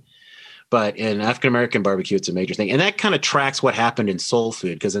thing. But in African-American barbecue, it's a major thing. And that kind of tracks what happened in soul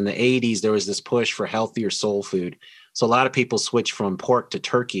food, because in the 80s, there was this push for healthier soul food. So a lot of people switched from pork to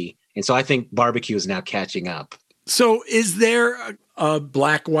turkey. And so I think barbecue is now catching up. So is there a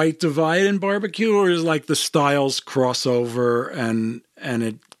black-white divide in barbecue, or is like the styles cross over and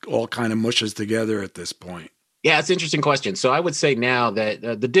it all kind of mushes together at this point? Yeah, it's an interesting question. So I would say now that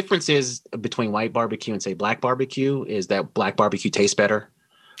the difference is between white barbecue and, say, black barbecue is that black barbecue tastes better.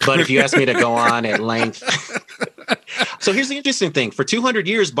 But if you ask me to go on at length. So here's the interesting thing. For 200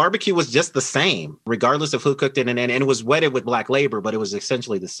 years, barbecue was just the same, regardless of who cooked it. And it was wetted with black labor, but it was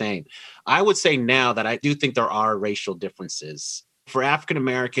essentially the same. I would say now that I do think there are racial differences. For African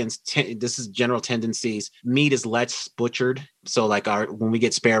Americans, this is general tendencies. Meat is less butchered. So like when we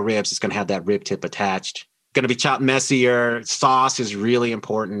get spare ribs, it's going to have that rib tip attached. Going to be chopped messier. Sauce is really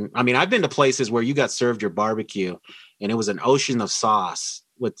important. I mean, I've been to places where you got served your barbecue and it was an ocean of sauce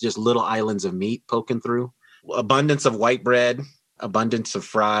with just little islands of meat poking through. Abundance of white bread, abundance of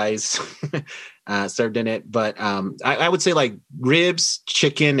fries served in it. But I would say like ribs,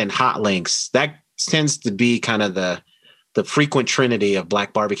 chicken, and hot links. That tends to be kind of the frequent trinity of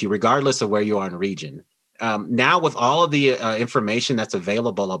black barbecue, regardless of where you are in region. Now with all of the information that's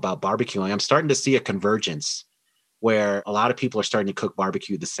available about barbecuing, I'm starting to see a convergence where a lot of people are starting to cook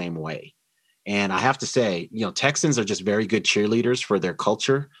barbecue the same way. And I have to say, Texans are just very good cheerleaders for their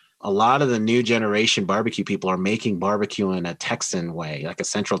culture. A lot of the new generation barbecue people are making barbecue in a Texan way, like a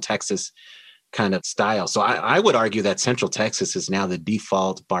Central Texas kind of style. So I would argue that Central Texas is now the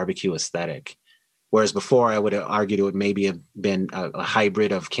default barbecue aesthetic. Whereas before, I would have argued it would maybe have been a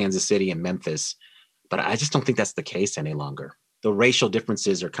hybrid of Kansas City and Memphis. But I just don't think that's the case any longer. The racial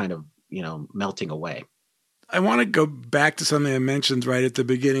differences are kind of, melting away. I want to go back to something I mentioned right at the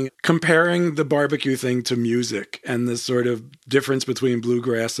beginning, comparing the barbecue thing to music and the sort of difference between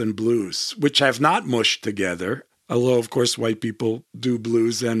bluegrass and blues, which have not mushed together. Although, of course, white people do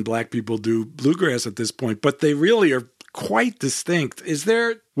blues and black people do bluegrass at this point, but they really are quite distinct. Is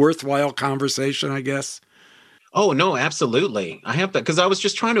there worthwhile conversation, I guess? Oh, no, absolutely. I have that because I was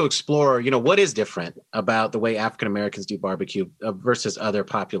just trying to explore, what is different about the way African Americans do barbecue versus other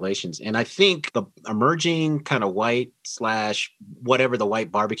populations. And I think the emerging kind of white / whatever the white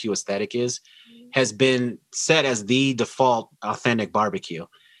barbecue aesthetic is, has been set as the default authentic barbecue.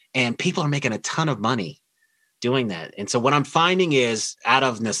 And people are making a ton of money doing that. And so what I'm finding is out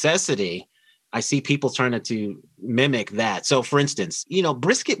of necessity, I see people trying to mimic that. So for instance,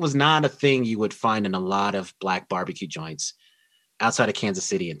 brisket was not a thing you would find in a lot of black barbecue joints outside of Kansas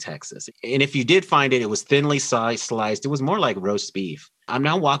City and Texas. And if you did find it, it was thinly sliced. It was more like roast beef. I'm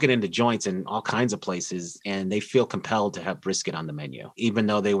now walking into joints in all kinds of places and they feel compelled to have brisket on the menu, even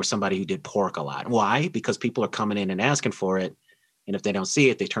though they were somebody who did pork a lot. Why? Because people are coming in and asking for it. And if they don't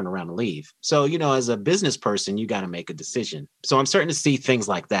see it, they turn around and leave. So, as a business person, you got to make a decision. So I'm starting to see things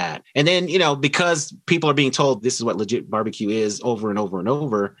like that. And then, because people are being told this is what legit barbecue is over and over and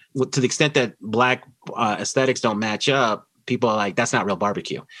over, to the extent that black aesthetics don't match up, people are like, that's not real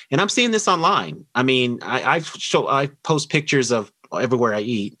barbecue. And I'm seeing this online. I mean, I post pictures of everywhere I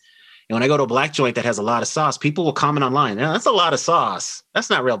eat. And when I go to a black joint that has a lot of sauce, people will comment online, that's a lot of sauce. That's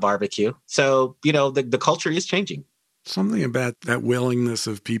not real barbecue. So, the culture is changing. Something about that willingness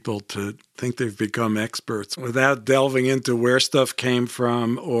of people to think they've become experts without delving into where stuff came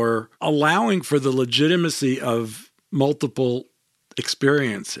from or allowing for the legitimacy of multiple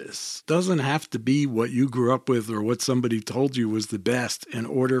experiences. Doesn't have to be what you grew up with or what somebody told you was the best in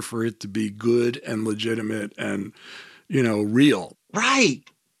order for it to be good and legitimate and, real. Right.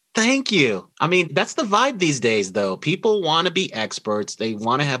 Thank you. I mean, that's the vibe these days, though. People want to be experts. They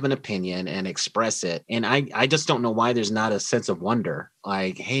want to have an opinion and express it. And I just don't know why there's not a sense of wonder.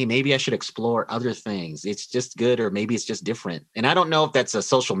 Like, hey, maybe I should explore other things. It's just good, or maybe it's just different. And I don't know if that's a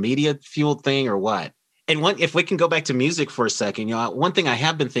social media fueled thing or what. And if we can go back to music for a second, one thing I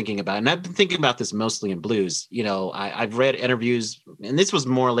have been thinking about, and I've been thinking about this mostly in blues, I've read interviews, and this was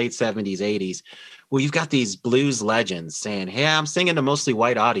more late 70s, 80s, where you've got these blues legends saying, hey, I'm singing to mostly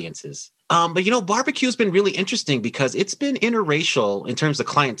white audiences. But barbecue has been really interesting because it's been interracial in terms of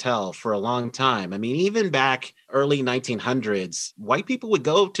clientele for a long time. I mean, even back early 1900s, white people would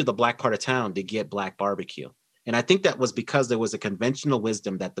go to the black part of town to get black barbecue. And I think that was because there was a conventional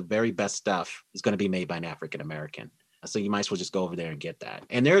wisdom that the very best stuff is going to be made by an African American. So you might as well just go over there and get that.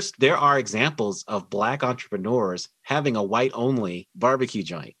 And there are examples of black entrepreneurs having a white only barbecue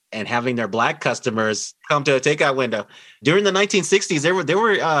joint and having their black customers come to a takeout window. During the 1960s, there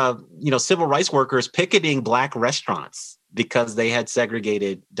were civil rights workers picketing black restaurants because they had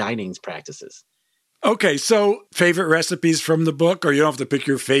segregated dining practices. Okay, so favorite recipes from the book, or you don't have to pick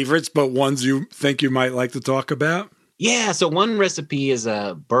your favorites, but ones you think you might like to talk about? Yeah, so one recipe is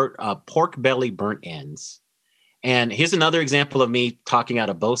pork belly burnt ends. And here's another example of me talking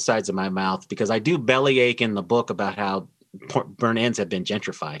out of both sides of my mouth, because I do bellyache in the book about how burnt ends have been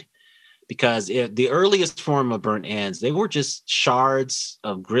gentrified. Because the earliest form of burnt ends, they were just shards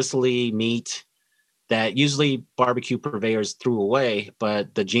of gristly meat that usually barbecue purveyors threw away.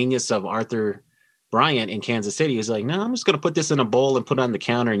 But the genius of Arthur Bryant in Kansas City was like, no, I'm just going to put this in a bowl and put it on the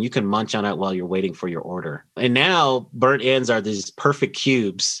counter and you can munch on it while you're waiting for your order. And now burnt ends are these perfect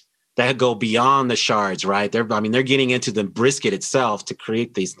cubes that go beyond the shards, right? They're getting into the brisket itself to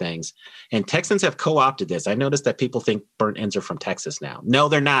create these things. And Texans have co-opted this. I noticed that people think burnt ends are from Texas now. No,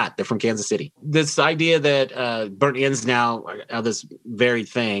 they're not. They're from Kansas City. This idea that burnt ends now are this very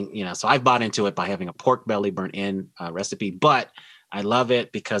thing, so I've bought into it by having a pork belly burnt end recipe, but I love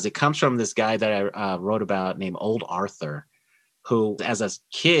it because it comes from this guy that I wrote about named Old Arthur, who as a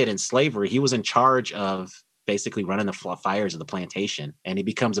kid in slavery, he was in charge of basically running the fires of the plantation. And he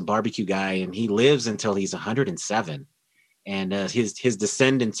becomes a barbecue guy and he lives until he's 107. And his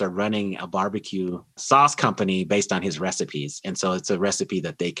descendants are running a barbecue sauce company based on his recipes. And so it's a recipe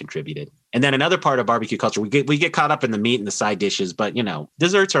that they contributed. And then another part of barbecue culture, we get caught up in the meat and the side dishes, but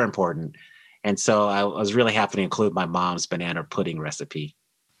desserts are important. And so I was really happy to include my mom's banana pudding recipe.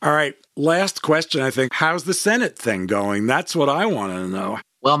 All right. Last question, I think. How's the Senate thing going? That's what I want to know.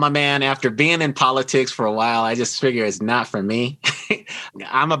 Well, my man, after being in politics for a while, I just figure it's not for me.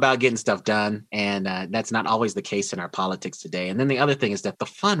 I'm about getting stuff done, and that's not always the case in our politics today. And then the other thing is that the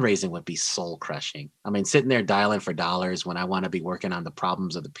fundraising would be soul crushing. I mean, sitting there dialing for dollars when I want to be working on the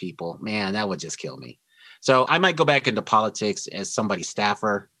problems of the people, man, that would just kill me. So I might go back into politics as somebody's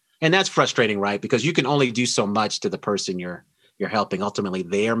staffer. And that's frustrating, right? Because you can only do so much to the person you're helping. Ultimately,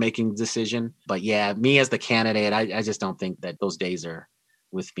 they are making the decision. But yeah, me as the candidate, I just don't think that those days are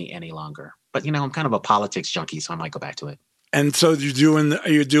with me any longer. But, I'm kind of a politics junkie, so I might go back to it. And so are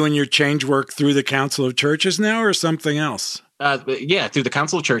you doing your change work through the Council of Churches now or something else? Yeah, through the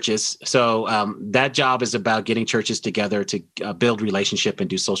Council of Churches. So that job is about getting churches together to build relationship and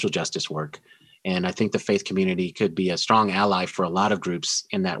do social justice work. And I think the faith community could be a strong ally for a lot of groups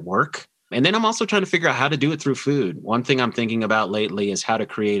in that work. And then I'm also trying to figure out how to do it through food. One thing I'm thinking about lately is how to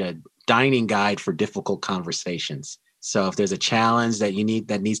create a dining guide for difficult conversations. So if there's a challenge that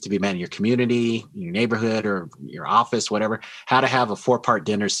needs to be met in your community, your neighborhood, or your office, whatever, how to have a 4-part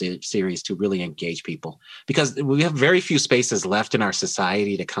dinner series to really engage people. Because we have very few spaces left in our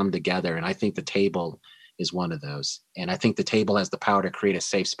society to come together. And I think the table is one of those. And I think the table has the power to create a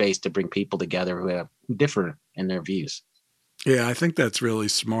safe space to bring people together who differ in their views. Yeah, I think that's really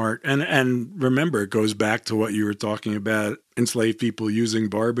smart. And remember, it goes back to what you were talking about, enslaved people using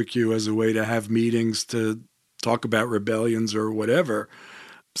barbecue as a way to have meetings to talk about rebellions or whatever.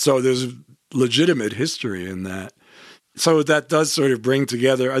 So there's legitimate history in that. So that does sort of bring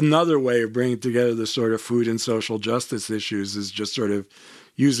together, another way of bringing together the sort of food and social justice issues is just sort of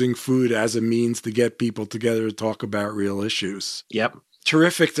using food as a means to get people together to talk about real issues. Yep.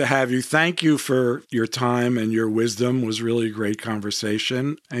 Terrific to have you. Thank you for your time and your wisdom. It was really a great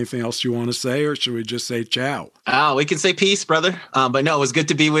conversation. Anything else you want to say, or should we just say ciao? Oh, we can say peace, brother. But no, it was good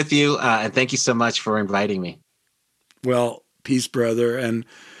to be with you. And thank you so much for inviting me. Well, peace, brother. And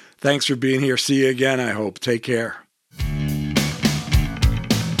thanks for being here. See you again, I hope. Take care.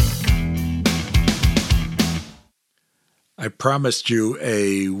 I promised you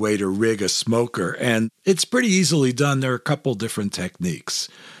a way to rig a smoker, and it's pretty easily done. There are a couple different techniques.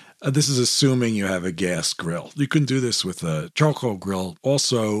 This is assuming you have a gas grill. You can do this with a charcoal grill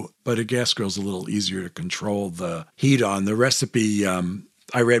also, but a gas grill is a little easier to control the heat on. The recipe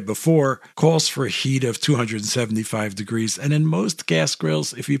I read before calls for a heat of 275 degrees. And in most gas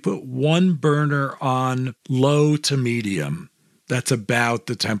grills, if you put one burner on low to medium, that's about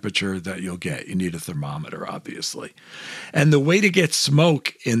the temperature that you'll get. You need a thermometer, obviously. And the way to get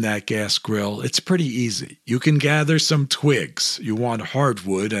smoke in that gas grill, it's pretty easy. You can gather some twigs. You want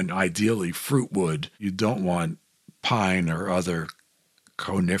hardwood and ideally fruit wood. You don't want pine or other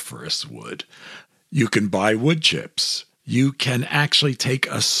coniferous wood. You can buy wood chips. You can actually take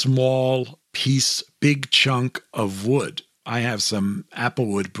a small piece, big chunk of wood. I have some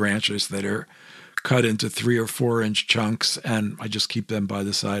applewood branches that are cut into 3 or 4 inch chunks, and I just keep them by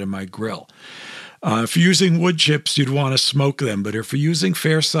the side of my grill. If you're using wood chips, you'd want to smoke them, but if you're using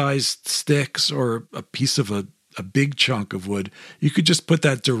fair-sized sticks or a piece of a big chunk of wood, you could just put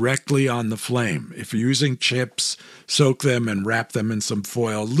that directly on the flame. If you're using chips, soak them and wrap them in some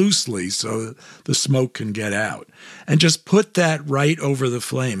foil loosely so the smoke can get out. And just put that right over the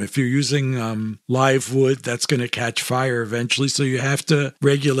flame. If you're using live wood, that's going to catch fire eventually, so you have to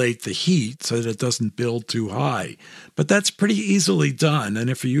regulate the heat so that it doesn't build too high. But that's pretty easily done, and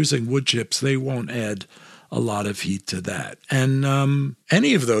if you're using wood chips, they won't add a lot of heat to that. And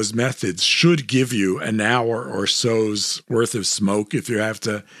any of those methods should give you an hour or so's worth of smoke. If you have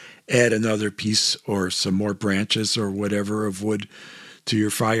to add another piece or some more branches or whatever of wood to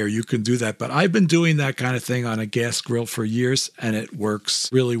your fire, you can do that. But I've been doing that kind of thing on a gas grill for years, and it works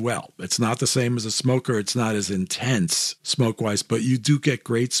really well. It's not the same as a smoker. It's not as intense smoke-wise, but you do get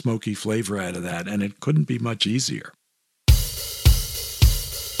great smoky flavor out of that, and it couldn't be much easier.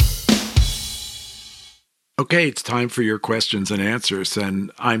 Okay, it's time for your questions and answers,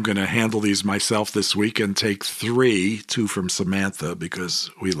 and I'm going to handle these myself this week and take 3, 2 from Samantha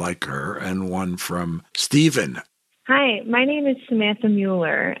because we like her, and 1 from Stephen. Hi, my name is Samantha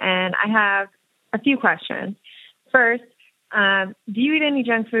Mueller, and I have a few questions. First, do you eat any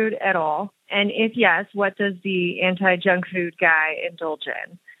junk food at all? And if yes, what does the anti-junk food guy indulge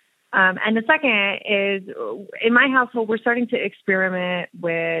in? And the second is, in my household, we're starting to experiment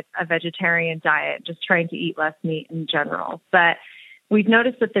with a vegetarian diet, just trying to eat less meat in general. But we've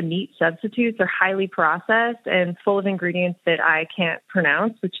noticed that the meat substitutes are highly processed and full of ingredients that I can't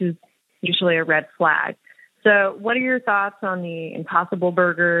pronounce, which is usually a red flag. So what are your thoughts on the Impossible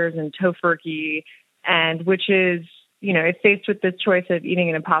Burgers and Tofurkey, and which is if faced with this choice of eating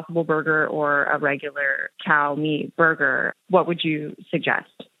an Impossible Burger or a regular cow meat burger, what would you suggest?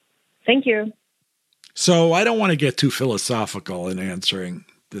 Thank you. So I don't want to get too philosophical in answering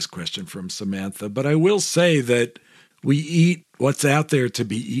this question from Samantha, but I will say that we eat what's out there to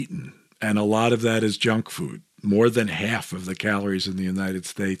be eaten, and a lot of that is junk food. More than half of the calories in the United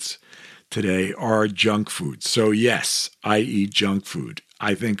States today are junk food. So yes, I eat junk food.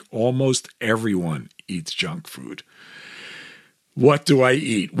 I think almost everyone eats junk food. What do I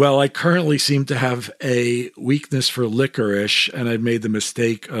eat? Well, I currently seem to have a weakness for licorice, and I've made the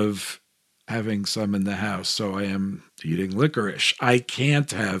mistake of having some in the house, so I am eating licorice. I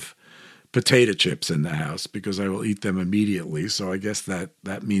can't have potato chips in the house because I will eat them immediately, so I guess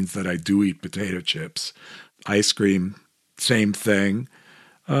that means that I do eat potato chips. Ice cream, same thing.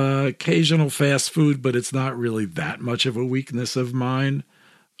 Occasional fast food, but it's not really that much of a weakness of mine.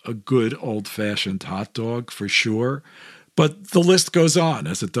 A good old-fashioned hot dog for sure. But the list goes on,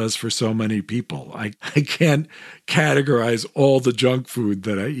 as it does for so many people. I can't categorize all the junk food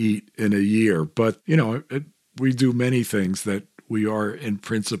that I eat in a year. But, we do many things that we are in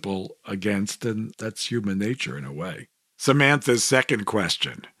principle against, and that's human nature in a way. Samantha's second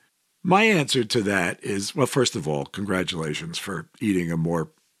question. My answer to that is, well, first of all, congratulations for eating a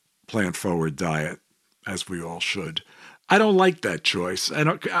more plant-forward diet, as we all should. I don't like that choice.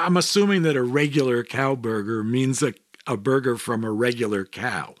 I'm assuming that a regular cow burger means a burger from a regular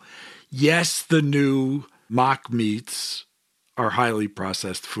cow. Yes, the new mock meats are highly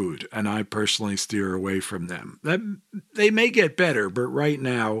processed food, and I personally steer away from them. They may get better, but right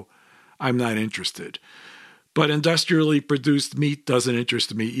now I'm not interested. But industrially produced meat doesn't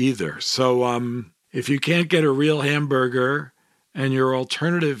interest me either. So if you can't get a real hamburger and your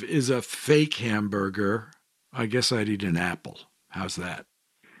alternative is a fake hamburger, I guess I'd eat an apple. How's that?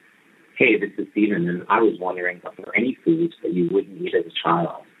 Hey, this is Stephen, and I was wondering, are there any foods that you wouldn't eat as a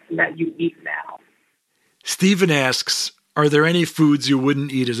child and that you eat now? Stephen asks, are there any foods you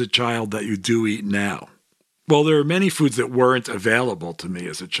wouldn't eat as a child that you do eat now? Well, there are many foods that weren't available to me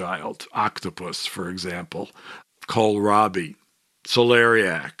as a child. Octopus, for example, kohlrabi,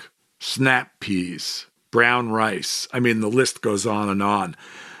 celeriac, snap peas, brown rice. I mean, the list goes on and on.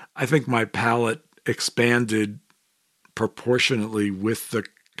 I think my palate expanded proportionately with the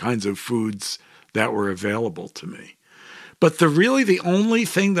kinds of foods that were available to me. But the only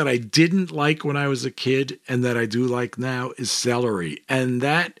thing that I didn't like when I was a kid and that I do like now is celery. And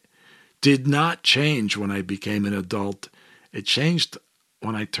that did not change when I became an adult. It changed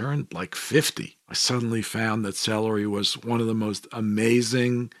when I turned like 50. I suddenly found that celery was one of the most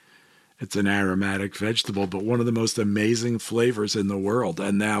amazing, it's an aromatic vegetable, but one of the most amazing flavors in the world.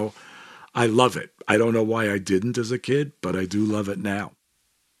 And now I love it. I don't know why I didn't as a kid, but I do love it now.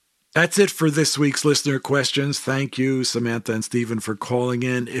 That's it for this week's listener questions. Thank you, Samantha and Stephen, for calling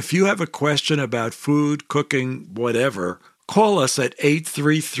in. If you have a question about food, cooking, whatever, call us at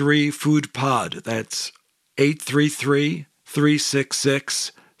 833-FOOD-POD. That's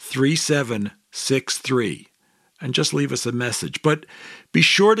 833-366-3763. And just leave us a message. But be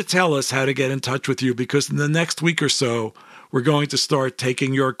sure to tell us how to get in touch with you, because in the next week or so, we're going to start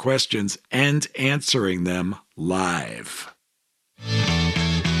taking your questions and answering them live.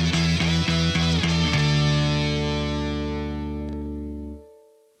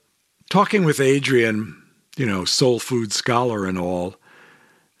 Talking with Adrian, soul food scholar and all,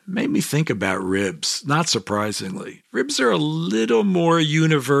 made me think about ribs, not surprisingly. Ribs are a little more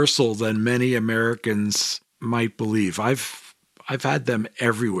universal than many Americans might believe. I've had them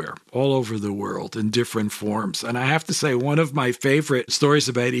everywhere, all over the world, in different forms. And I have to say, one of my favorite stories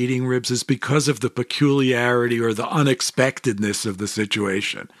about eating ribs is because of the peculiarity or the unexpectedness of the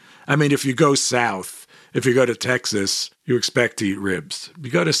situation. I mean, if you go south, if you go to Texas, you expect to eat ribs. If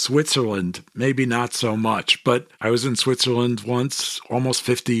you go to Switzerland, maybe not so much. But I was in Switzerland once, almost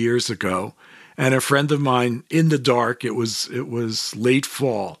 50 years ago, and a friend of mine, in the dark, it was late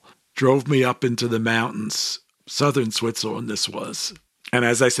fall, drove me up into the mountains, southern Switzerland this was. And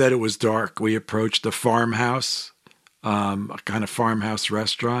as I said, it was dark. We approached a farmhouse, a kind of farmhouse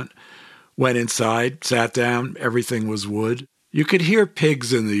restaurant, went inside, sat down, everything was wood. You could hear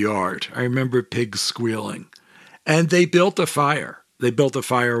pigs in the yard. I remember pigs squealing. And they built a fire. They built a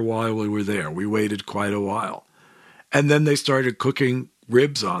fire while we were there. We waited quite a while. And then they started cooking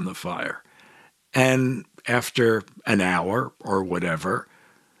ribs on the fire. And after an hour or whatever,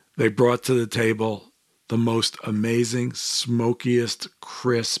 they brought to the table the most amazing, smokiest,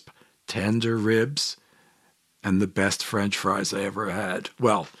 crisp, tender ribs and the best French fries I ever had.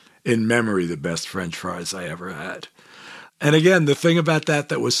 Well, in memory, the best French fries I ever had. And again, the thing about that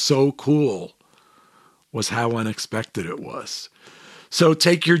was so cool was how unexpected it was. So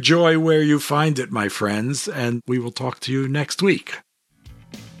take your joy where you find it, my friends, and we will talk to you next week.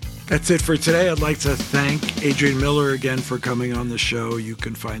 That's it for today. I'd like to thank Adrian Miller again for coming on the show. You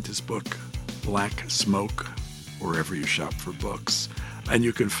can find his book, Black Smoke, wherever you shop for books. And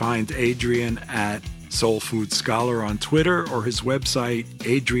you can find Adrian at Soul Food Scholar on Twitter or his website,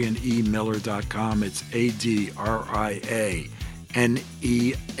 adrianemiller.com. It's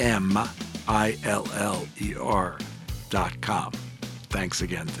ADrianemiller.com. Thanks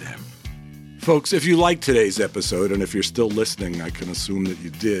again to him. Folks, if you liked today's episode, and if you're still listening, I can assume that you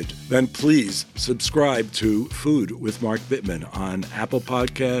did, then please subscribe to Food with Mark Bittman on Apple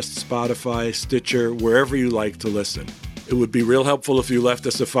Podcasts, Spotify, Stitcher, wherever you like to listen. It would be real helpful if you left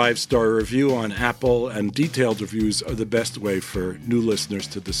us a 5-star review on Apple, and detailed reviews are the best way for new listeners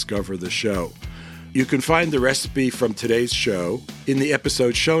to discover the show. You can find the recipe from today's show in the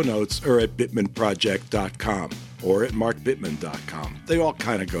episode show notes or at BittmanProject.com. or at markbittman.com. They all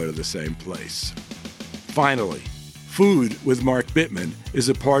kind of go to the same place. Finally, Food with Mark Bittman is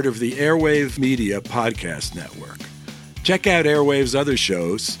a part of the Airwave Media Podcast Network. Check out Airwave's other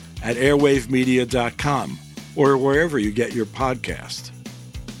shows at airwavemedia.com or wherever you get your podcast.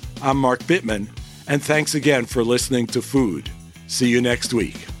 I'm Mark Bittman, and thanks again for listening to Food. See you next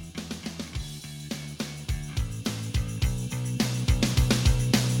week.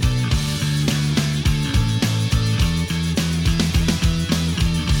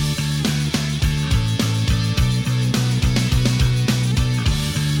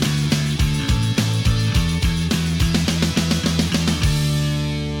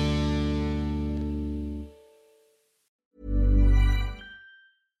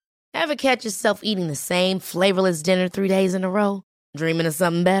 Ever catch yourself eating the same flavorless dinner 3 days in a row? Dreaming of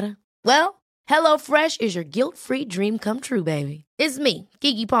something better? Well, HelloFresh is your guilt-free dream come true, baby. It's me,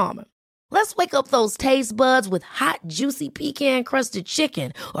 Keke Palmer. Let's wake up those taste buds with hot, juicy pecan-crusted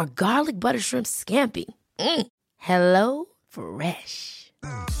chicken or garlic butter shrimp scampi. Hello Fresh.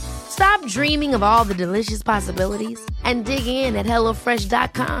 Stop dreaming of all the delicious possibilities and dig in at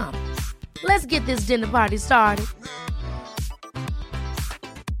HelloFresh.com. Let's get this dinner party started.